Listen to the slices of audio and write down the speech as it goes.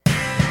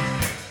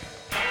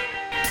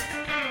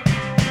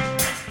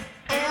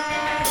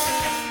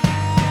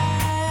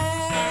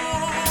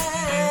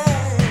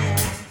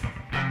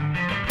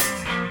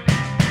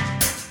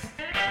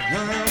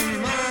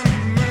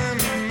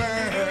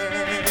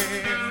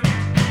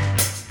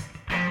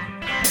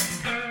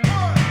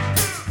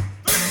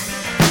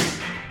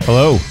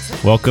Hello,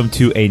 welcome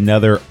to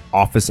another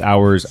Office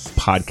Hours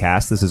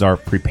podcast. This is our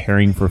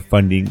Preparing for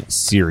Funding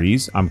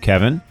series. I'm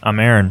Kevin. I'm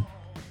Aaron.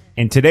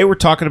 And today we're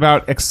talking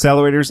about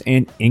accelerators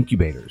and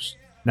incubators.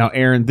 Now,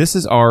 Aaron, this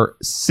is our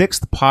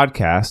 6th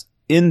podcast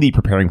in the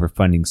Preparing for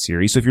Funding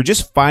series. So if you're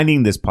just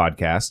finding this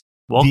podcast,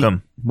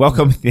 welcome.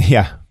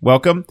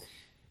 Welcome.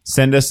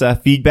 Send us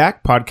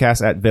feedback,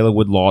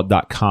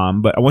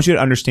 podcast@velawoodlaw.com. But I want you to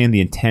understand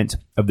the intent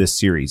of this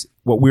series.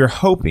 What we're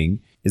hoping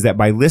is that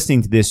by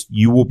listening to this,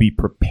 you will be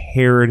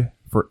prepared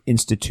for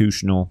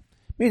institutional,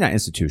 maybe not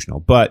institutional,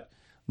 but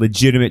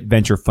legitimate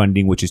venture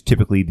funding, which is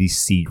typically the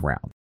seed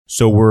round.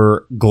 So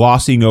we're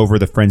glossing over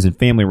the friends and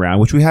family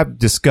round, which we have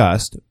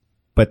discussed,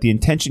 but the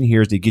intention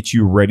here is to get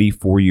you ready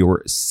for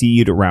your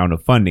seed round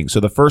of funding. So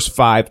the first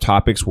 5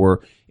 topics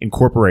were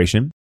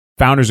incorporation,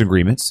 founders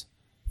agreements,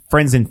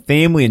 friends and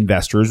family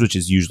investors, which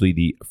is usually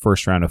the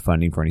first round of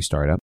funding for any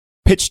startup,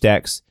 pitch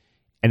decks,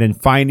 and then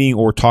finding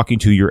or talking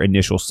to your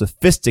initial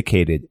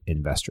sophisticated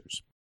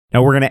investors.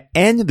 Now, we're going to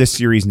end this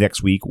series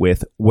next week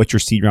with what your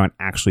seed round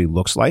actually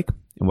looks like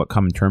and what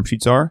common term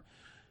sheets are.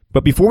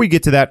 But before we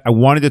get to that, I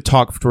wanted to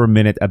talk for a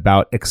minute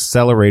about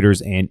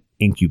accelerators and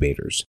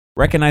incubators.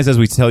 Recognize as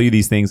we tell you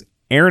these things,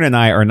 Aaron and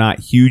I are not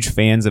huge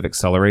fans of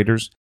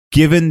accelerators.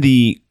 Given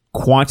the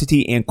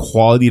quantity and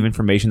quality of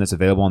information that's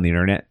available on the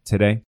internet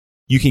today,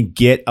 you can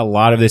get a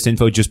lot of this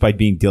info just by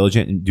being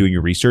diligent and doing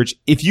your research.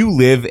 If you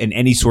live in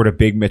any sort of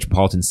big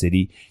metropolitan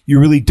city, you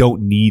really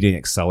don't need an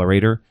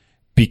accelerator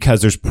because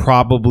there's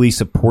probably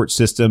support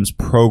systems,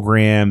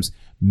 programs,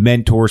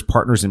 mentors,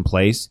 partners in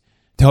place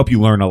to help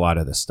you learn a lot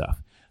of this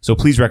stuff. So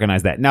please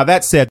recognize that. Now,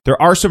 that said,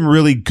 there are some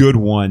really good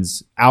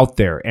ones out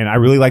there, and I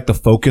really like the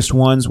focused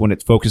ones when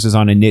it focuses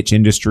on a niche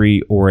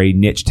industry or a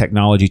niche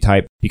technology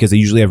type because they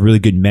usually have really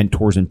good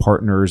mentors and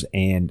partners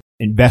and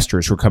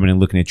investors who are coming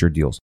and looking at your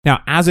deals. Now,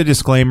 as a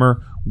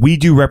disclaimer, we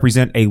do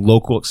represent a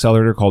local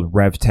accelerator called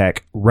RevTech.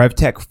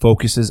 RevTech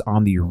focuses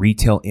on the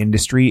retail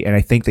industry, and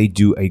I think they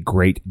do a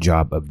great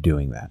job of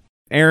doing that.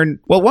 Aaron,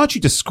 well, why don't you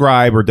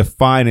describe or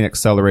define an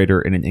accelerator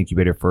and an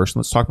incubator first?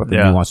 Let's talk about the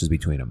nuances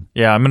between them.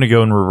 Yeah, I'm going to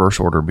go in reverse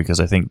order because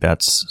I think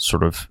that's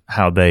sort of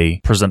how they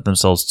present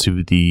themselves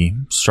to the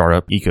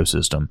startup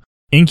ecosystem.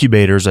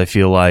 Incubators, I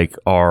feel like,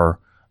 are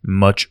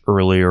much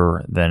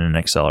earlier than an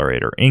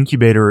accelerator.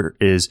 Incubator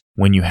is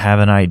when you have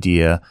an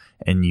idea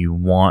and you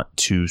want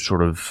to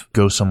sort of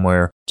go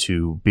somewhere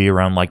to be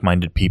around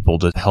like-minded people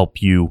to help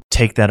you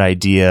take that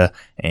idea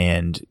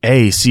and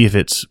A, see if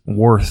it's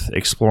worth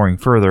exploring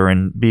further,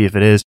 and B, if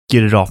it is,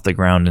 get it off the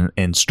ground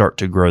and start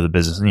to grow the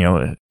business. You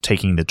know,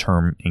 taking the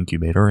term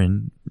incubator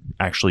and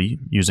actually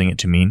using it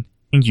to mean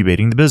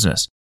incubating the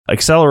business.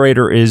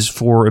 Accelerator is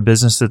for a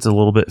business that's a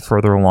little bit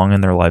further along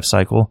in their life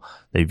cycle.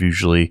 They've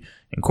usually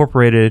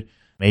incorporated.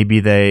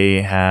 Maybe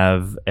they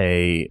have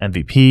a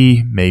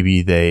MVP.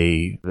 Maybe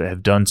they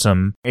have done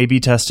some A/B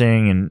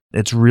testing, and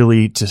it's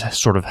really to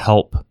sort of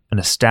help an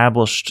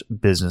established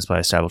business. By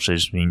established, I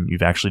just mean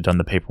you've actually done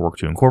the paperwork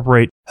to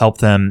incorporate, help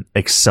them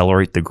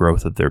accelerate the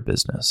growth of their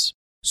business.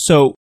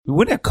 So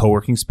wouldn't a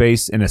co-working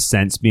space, in a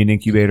sense, be an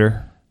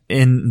incubator?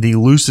 In the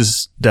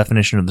loosest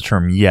definition of the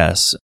term,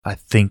 yes. I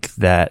think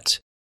that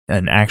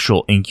an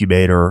actual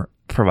incubator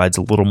provides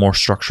a little more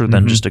structure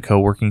than just a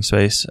co-working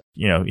space.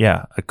 You know,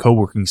 yeah, a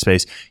co-working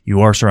space, you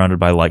are surrounded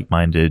by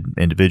like-minded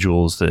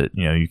individuals that,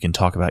 you know, you can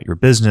talk about your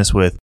business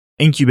with.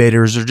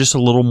 Incubators are just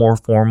a little more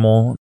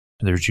formal.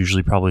 There's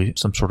usually probably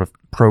some sort of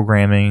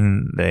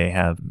programming. They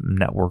have a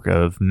network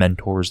of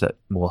mentors that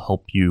will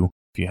help you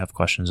if you have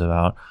questions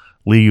about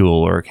legal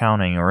or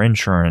accounting or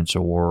insurance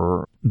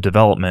or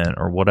development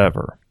or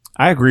whatever.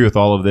 I agree with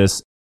all of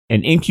this.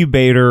 An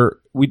incubator,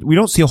 we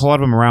don't see a whole lot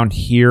of them around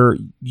here.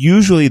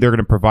 Usually they're going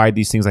to provide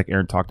these things like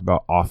Aaron talked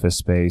about, office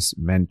space,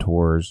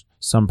 mentors,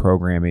 some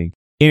programming,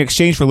 in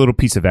exchange for a little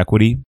piece of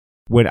equity.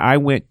 When I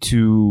went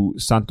to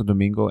Santo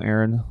Domingo,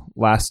 Aaron,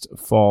 last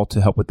fall to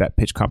help with that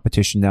pitch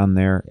competition down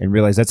there and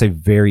realized that's a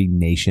very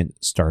nascent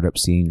startup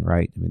scene,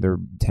 right? I mean, they're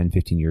 10,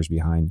 15 years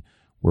behind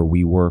where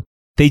we were.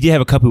 They did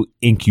have a couple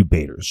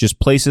incubators, just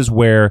places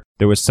where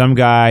there was some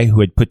guy who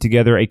had put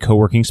together a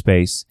co-working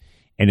space,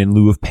 and in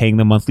lieu of paying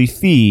the monthly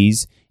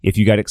fees, if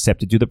you got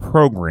accepted to the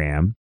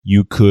program,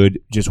 you could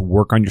just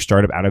work on your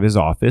startup out of his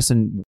office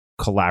and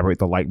collaborate with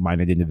the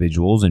like-minded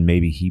individuals. And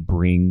maybe he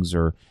brings,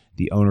 or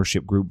the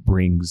ownership group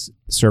brings,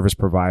 service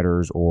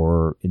providers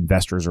or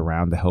investors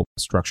around to help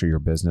structure your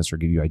business or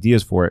give you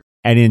ideas for it.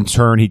 And in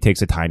turn, he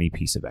takes a tiny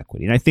piece of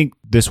equity. And I think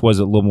this was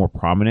a little more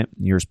prominent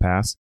in years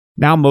past.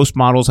 Now, most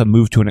models have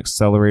moved to an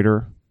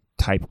accelerator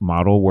type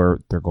model where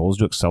their goal is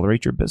to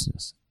accelerate your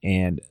business.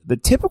 And the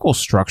typical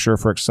structure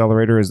for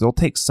accelerator is they'll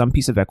take some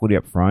piece of equity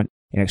up front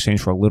in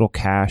exchange for a little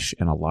cash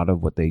and a lot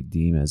of what they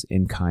deem as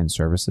in-kind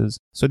services.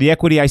 So the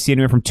equity I see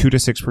anywhere from 2 to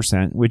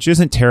 6%, which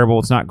isn't terrible.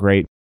 It's not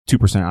great.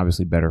 2%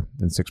 obviously better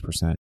than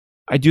 6%.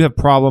 I do have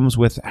problems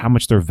with how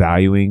much they're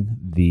valuing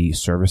the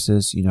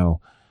services. You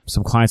know,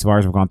 some clients of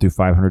ours have gone through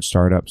 500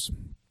 startups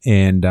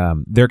and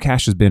their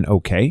cash has been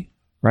okay,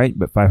 right?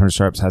 But 500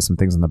 startups has some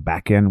things on the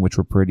back end which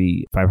were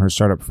pretty 500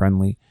 startup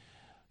friendly.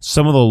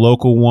 Some of the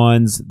local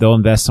ones, they'll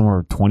invest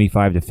somewhere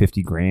 25 to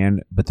 50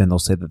 grand, but then they'll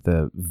say that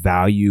the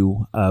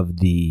value of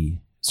the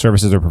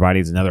services they're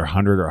providing is another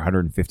 100 or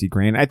 150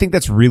 grand. I think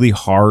that's really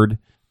hard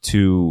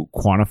to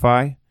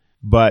quantify,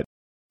 but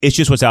it's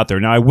just what's out there.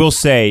 Now, I will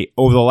say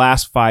over the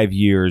last 5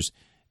 years,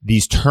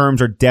 these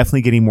terms are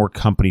definitely getting more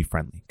company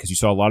friendly because you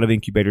saw a lot of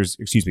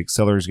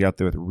accelerators get out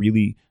there with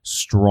really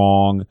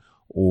strong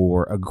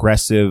or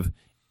aggressive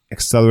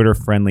accelerator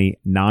friendly,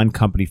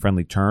 non-company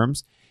friendly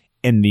terms.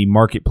 And the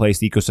marketplace,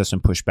 the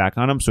ecosystem pushed back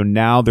on them. So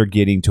now they're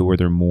getting to where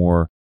they're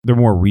more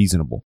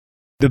reasonable.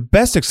 The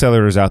best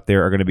accelerators out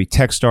there are going to be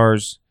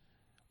Techstars,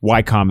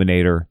 Y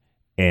Combinator,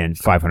 and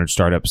 500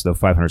 Startups, though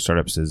 500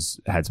 Startups has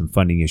had some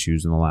funding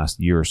issues in the last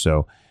year or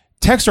so.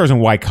 Techstars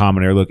and Y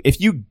Combinator, look, if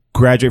you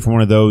graduate from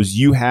one of those,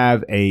 you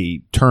have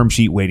a term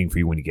sheet waiting for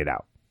you when you get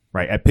out,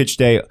 right? At pitch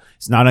day,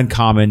 it's not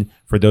uncommon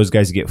for those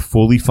guys to get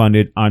fully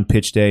funded on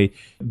pitch day.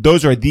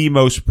 Those are the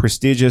most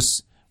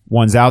prestigious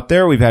ones out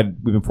there. We've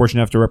been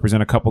fortunate enough to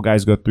represent a couple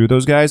guys go through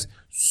those guys.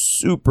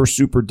 Super,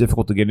 super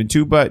difficult to get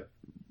into, but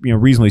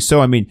reasonably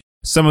so. I mean,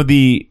 some of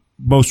the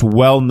most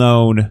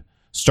well-known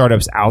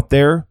startups out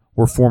there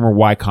were former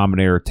Y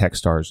Combinator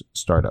Techstars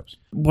startups.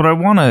 What I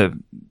want to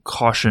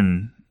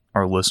caution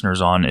our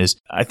listeners on is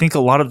I think a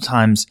lot of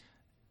times,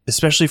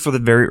 especially for the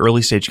very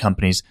early stage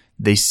companies,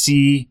 they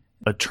see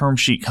a term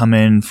sheet come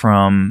in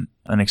from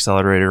an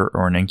accelerator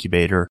or an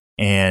incubator,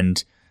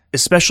 and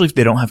especially if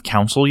they don't have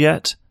counsel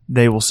yet,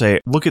 they will say,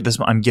 look at this,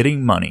 I'm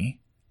getting money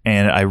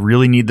and I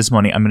really need this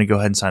money. I'm going to go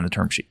ahead and sign the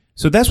term sheet.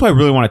 So that's what I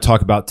really want to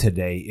talk about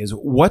today is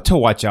what to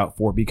watch out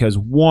for, because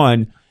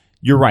one,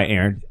 you're right,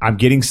 Aaron, I'm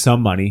getting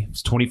some money.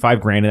 It's 25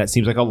 grand, and that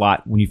seems like a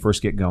lot when you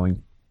first get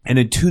going. And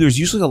then two, there's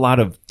usually a lot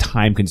of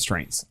time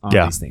constraints on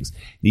these things.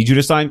 Need you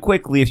to sign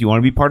quickly if you want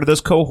to be part of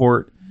this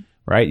cohort,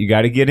 right? You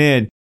got to get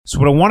in. So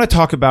what I want to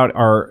talk about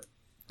are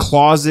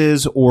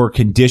clauses or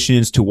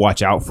conditions to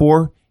watch out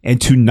for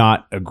and to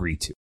not agree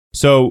to.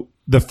 So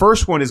the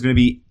first one is going to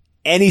be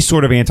any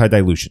sort of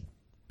anti-dilution.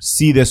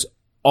 See this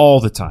all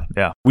the time.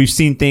 Yeah. We've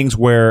seen things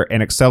where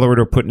an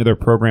accelerator put into their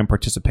program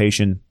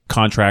participation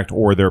contract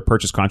or their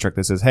purchase contract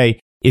that says, hey,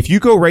 if you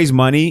go raise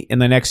money in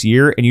the next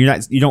year and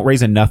you don't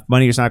raise enough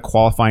money, it's not a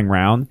qualifying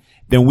round,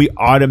 then we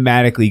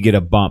automatically get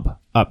a bump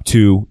up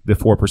to the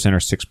 4% or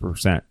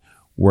 6%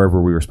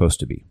 wherever we were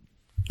supposed to be.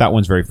 That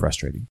one's very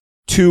frustrating.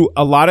 Two,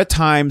 a lot of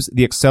times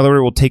the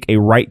accelerator will take a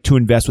right to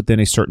invest within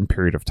a certain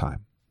period of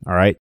time. All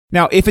right.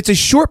 Now, if it's a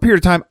short period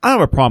of time, I don't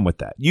have a problem with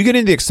that. You get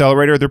into the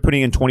accelerator, they're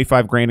putting in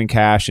 25 grand in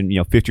cash and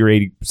 50 or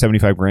 80,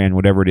 75 grand,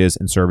 whatever it is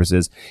in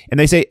services. And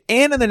they say,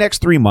 and in the next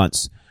 3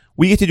 months,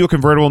 we get to do a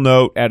convertible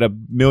note at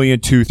 $1 million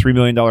to $3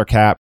 million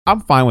cap. I'm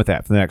fine with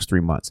that for the next 3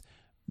 months,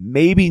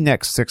 maybe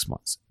next 6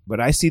 months.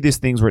 But I see these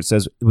things where it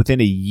says within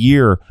a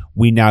year,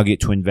 we now get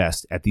to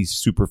invest at these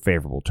super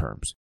favorable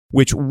terms,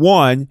 which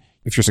one,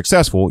 if you're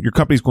successful, your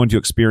company's going to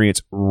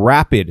experience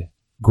rapid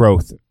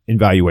growth in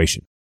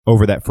valuation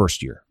over that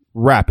first year.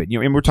 Rapid.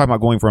 And we're talking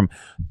about going from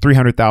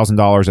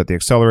 $300,000 at the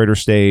accelerator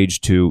stage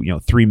to,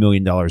 $3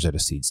 million at a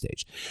seed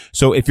stage.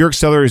 So if your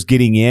accelerator is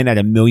getting in at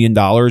 $1 million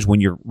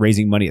when you're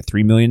raising money at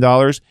 $3 million,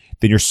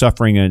 then you're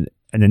suffering an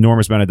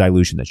enormous amount of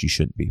dilution that you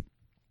shouldn't be.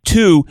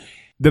 Two,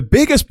 the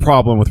biggest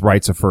problem with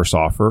rights of first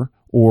offer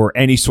or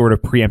any sort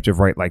of preemptive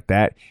right like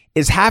that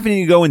is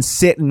having to go and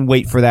sit and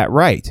wait for that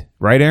right.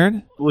 Right,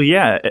 Aaron? Well,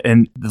 yeah.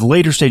 And the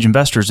later stage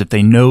investors, if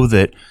they know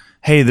that,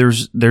 hey,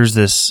 there's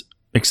this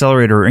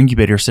accelerator or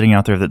incubator sitting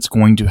out there that's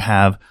going to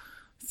have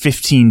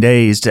 15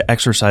 days to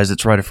exercise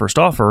its right of first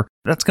offer,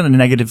 that's going to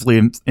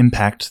negatively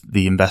impact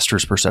the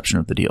investor's perception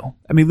of the deal.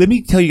 I mean, let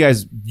me tell you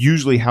guys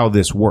usually how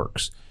this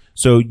works.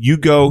 So you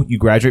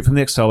graduate from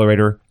the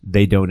accelerator,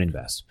 they don't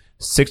invest.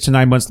 6 to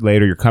 9 months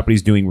later, your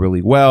company's doing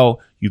really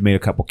well. You've made a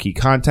couple key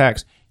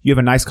contacts. You have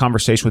a nice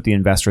conversation with the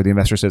investor. The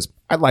investor says,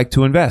 I'd like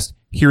to invest.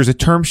 Here's a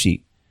term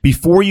sheet.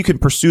 Before you can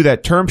pursue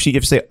that term sheet, you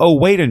have to say, oh,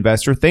 wait,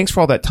 investor, thanks for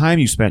all that time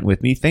you spent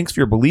with me. Thanks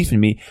for your belief in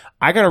me.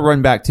 I got to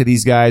run back to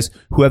these guys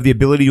who have the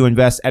ability to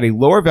invest at a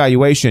lower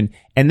valuation,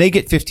 and they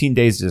get 15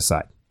 days to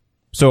decide.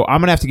 So I'm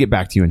going to have to get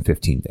back to you in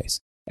 15 days.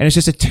 And it's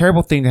just a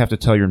terrible thing to have to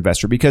tell your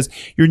investor because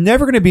you're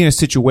never going to be in a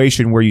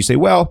situation where you say,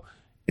 well,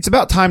 it's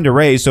about time to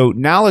raise. So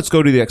now let's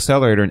go to the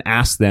accelerator and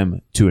ask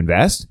them to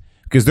invest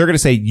because they're going to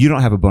say you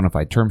don't have a bona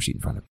fide term sheet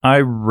in front of you. I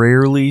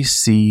rarely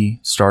see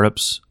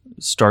startups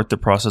start the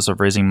process of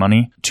raising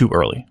money too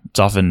early. It's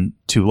often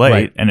too late.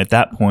 Right. And at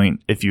that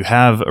point, if you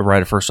have a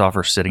right of first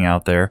offer sitting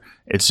out there,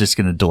 it's just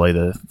going to delay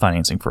the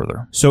financing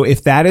further. So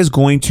if that is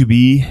going to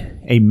be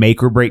a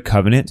make or break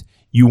covenant,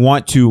 you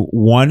want to,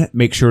 one,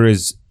 make sure it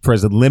is for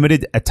as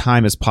limited a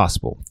time as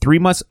possible. 3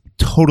 months,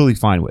 totally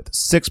fine with.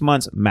 6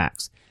 months,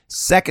 max.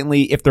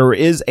 Secondly, if there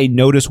is a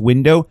notice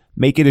window,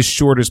 make it as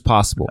short as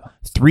possible.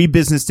 3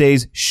 business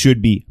days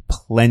should be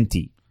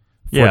plenty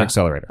for an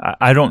accelerator.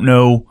 I don't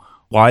know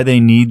why they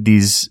need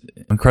these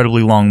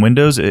incredibly long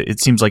windows. It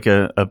seems like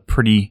a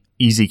pretty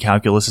easy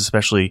calculus,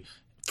 especially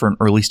for an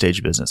early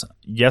stage business?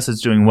 Yes,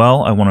 it's doing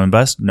well. I want to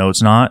invest. No,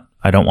 it's not.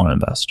 I don't want to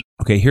invest.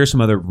 Okay, here's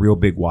some other real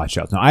big watch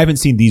outs. Now, I haven't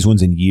seen these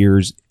ones in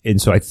years,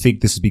 and so I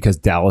think this is because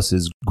Dallas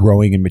is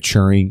growing and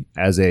maturing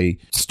as a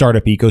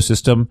startup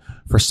ecosystem.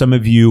 For some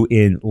of you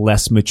in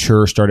less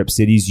mature startup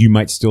cities, you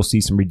might still see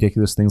some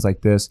ridiculous things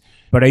like this.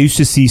 But I used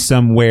to see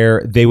some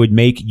where they would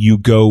make you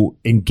go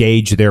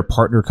engage their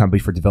partner company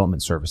for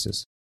development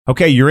services.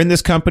 Okay, you're in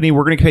this company.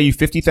 We're going to pay you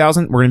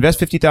 $50,000. We're going to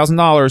invest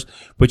 $50,000,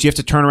 but you have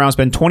to turn around and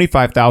spend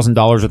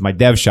 $25,000 with my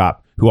dev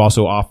shop, who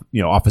also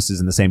offices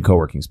in the same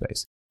co-working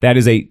space. That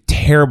is a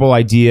terrible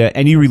idea.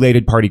 Any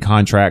related party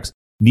contracts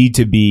need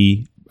to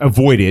be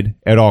avoided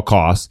at all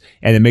costs,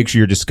 and then make sure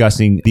you're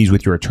discussing these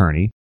with your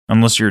attorney.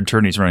 Unless your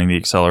attorney's running the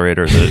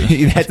accelerator.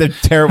 That's a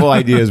terrible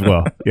idea as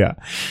well. Yeah.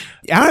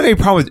 I don't have any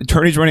problem with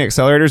attorneys running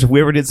accelerators. If we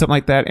ever did something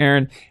like that,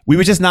 Aaron, we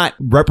would just not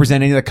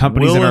represent any of the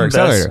companies in our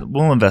accelerator.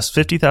 We'll invest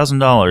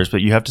 $50,000, but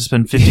you have to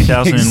spend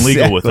 $50,000 in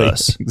legal with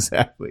us.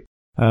 Exactly.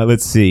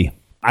 Let's see.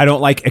 I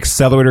don't like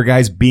accelerator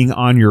guys being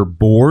on your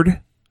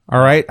board. All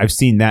right. I've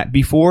seen that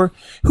before.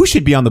 Who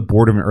should be on the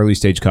board of an early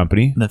stage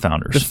company? The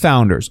founders. The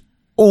founders.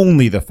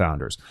 Only the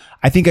founders.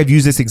 I think I've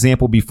used this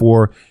example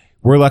before.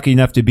 We're lucky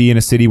enough to be in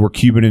a city where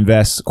Cuban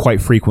invests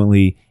quite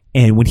frequently.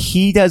 And when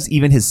he does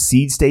even his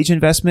seed stage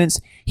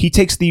investments, he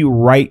takes the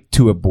right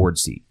to a board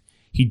seat.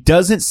 He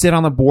doesn't sit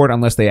on the board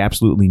unless they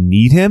absolutely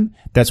need him.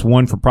 That's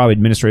one for probably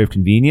administrative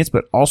convenience,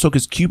 but also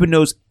because Cuban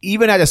knows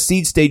even at a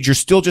seed stage, you're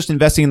still just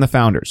investing in the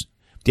founders.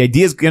 The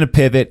idea is going to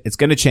pivot. It's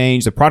going to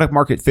change. The product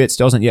market fit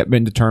still hasn't yet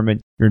been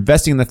determined. You're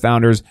investing in the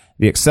founders.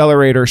 The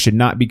accelerator should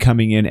not be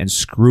coming in and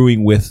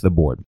screwing with the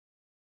board.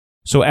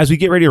 So as we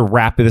get ready to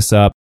wrap this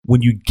up,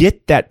 when you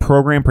get that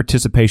program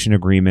participation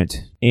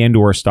agreement and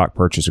or a stock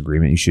purchase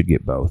agreement, you should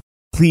get both.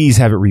 Please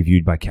have it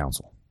reviewed by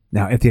counsel.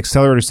 Now, if the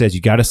accelerator says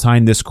you got to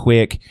sign this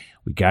quick,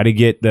 we got to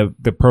get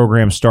the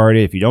program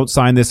started. If you don't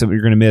sign this,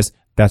 you're going to miss,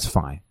 that's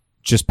fine.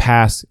 Just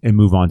pass and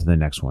move on to the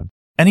next one.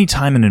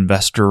 Anytime an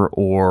investor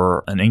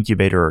or an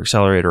incubator or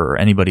accelerator or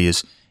anybody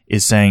is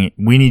saying,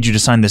 we need you to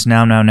sign this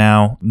now,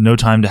 no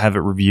time to have it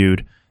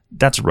reviewed,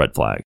 that's a red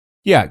flag.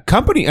 Yeah,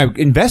 company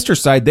investor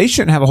side, they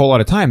shouldn't have a whole lot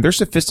of time. They're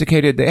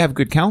sophisticated. They have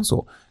good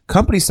counsel.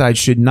 Company side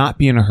should not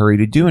be in a hurry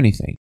to do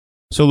anything.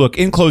 So look,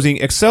 in closing,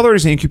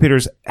 accelerators and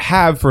incubators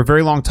have for a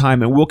very long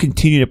time and will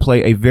continue to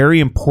play a very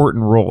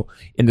important role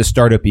in the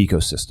startup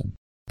ecosystem.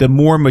 The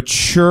more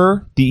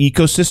mature the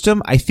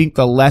ecosystem, I think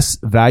the less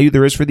value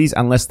there is for these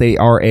unless they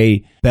are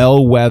a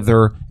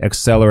bellwether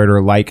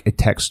accelerator like a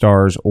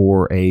Techstars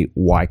or a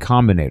Y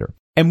Combinator.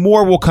 And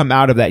more will come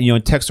out of that.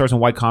 Techstars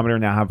and Y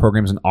Combinator now have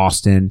programs in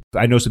Austin.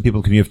 I know some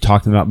people have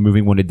talked about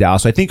moving one to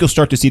Dallas. So I think you'll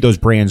start to see those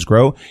brands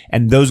grow,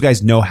 and those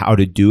guys know how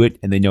to do it,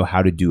 and they know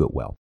how to do it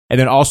well. And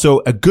then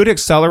also a good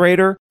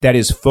accelerator that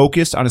is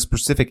focused on a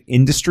specific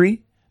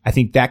industry. I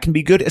think that can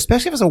be good,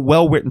 especially if it's a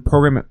well-written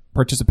program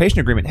participation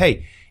agreement.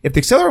 Hey, if the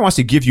accelerator wants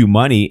to give you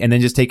money and then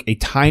just take a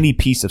tiny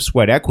piece of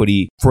sweat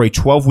equity for a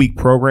 12-week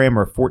program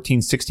or a 14,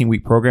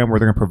 16-week program where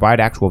they're going to provide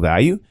actual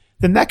value,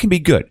 then that can be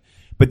good.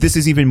 But this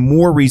is even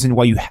more reason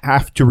why you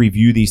have to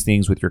review these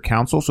things with your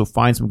counsel. So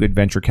find some good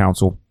venture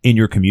counsel in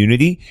your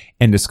community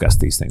and discuss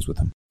these things with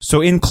them.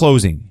 So in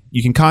closing,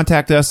 you can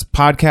contact us,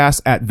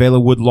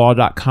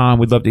 podcast@velawoodlaw.com.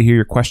 We'd love to hear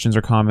your questions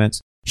or comments.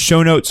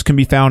 Show notes can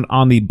be found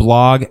on the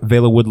blog,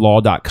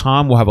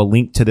 velawoodlaw.com. We'll have a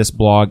link to this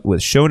blog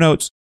with show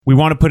notes. We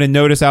want to put a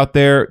notice out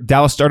there.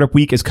 Dallas Startup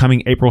Week is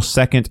coming April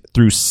 2nd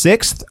through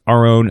 6th.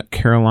 Our own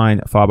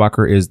Caroline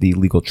Fabacher is the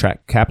legal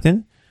track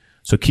captain.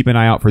 So keep an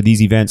eye out for these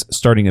events.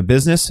 Starting a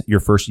business, your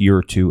first year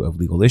or two of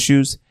legal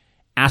issues.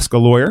 Ask a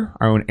Lawyer.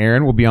 Our own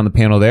Aaron will be on the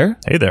panel there.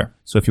 Hey there.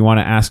 So if you want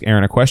to ask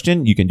Aaron a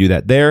question, you can do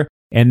that there.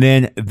 And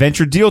then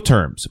venture deal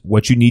terms,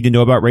 what you need to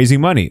know about raising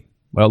money.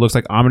 Well, it looks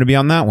like I'm going to be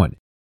on that one.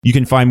 You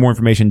can find more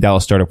information at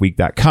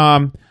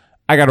DallasStartupWeek.com.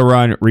 I got to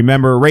run.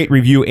 Remember, rate,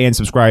 review, and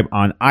subscribe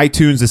on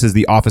iTunes. This is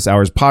the Office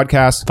Hours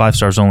Podcast. 5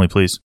 stars only,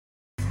 please.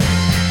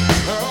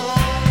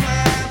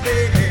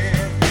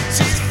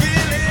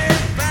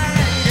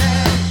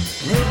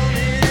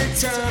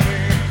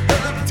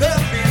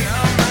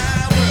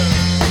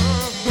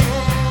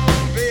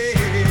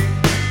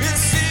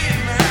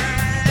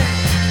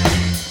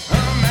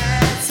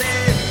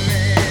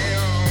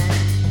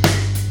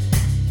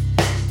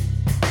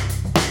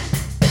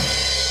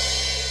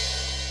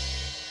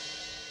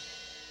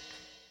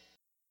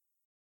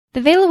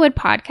 The Velawood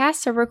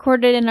podcasts are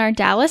recorded in our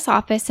Dallas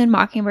office in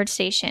Mockingbird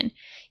Station.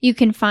 You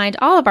can find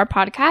all of our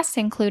podcasts,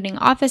 including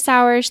Office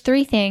Hours,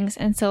 3 Things,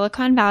 and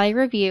Silicon Valley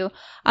Review,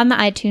 on the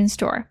iTunes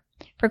Store.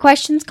 For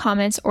questions,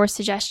 comments, or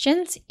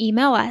suggestions,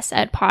 email us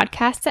at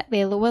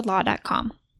podcast@velawoodlaw.com.